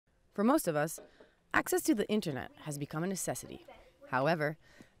For most of us, access to the internet has become a necessity. However,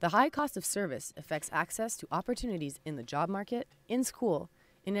 the high cost of service affects access to opportunities in the job market, in school,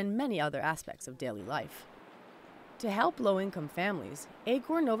 and in many other aspects of daily life. To help low-income families,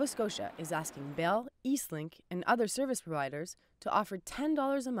 Acorn Nova Scotia is asking Bell, Eastlink, and other service providers to offer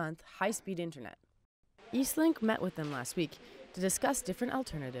 $10 a month high-speed internet. Eastlink met with them last week to discuss different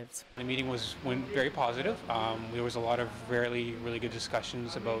alternatives. The meeting went very positive. There was a lot of really good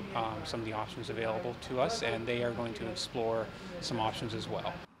discussions about some of the options available to us, and they are going to explore some options as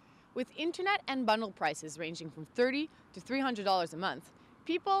well. With internet and bundle prices ranging from $30 to $300 a month,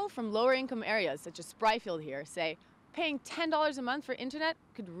 people from lower income areas such as Spryfield here say paying $10 a month for internet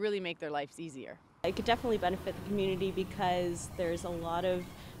could really make their lives easier. It could definitely benefit the community because there's a lot of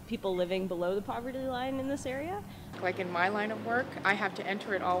people living below the poverty line in this area. Like in my line of work, I have to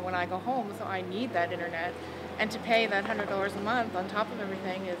enter it all when I go home, so I need that internet. And to pay that $100 a month on top of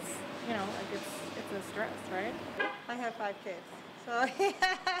everything is, you know, like it's a stress, right? I have 5 kids,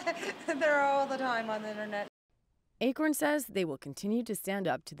 so they're all the time on the internet. Acorn says they will continue to stand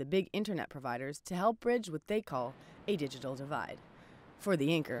up to the big internet providers to help bridge what they call a digital divide. For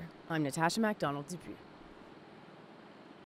The Anchor, I'm Natasha MacDonald Dupuis.